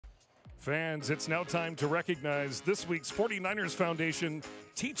Fans, it's now time to recognize this week's 49ers Foundation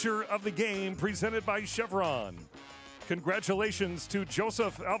Teacher of the Game presented by Chevron. Congratulations to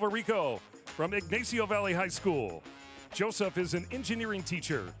Joseph Alvarico from Ignacio Valley High School. Joseph is an engineering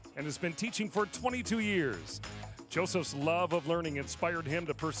teacher and has been teaching for 22 years. Joseph's love of learning inspired him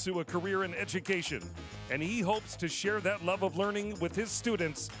to pursue a career in education, and he hopes to share that love of learning with his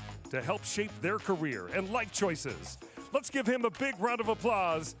students to help shape their career and life choices. Let's give him a big round of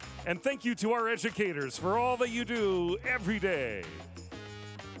applause, and thank you to our educators for all that you do every day.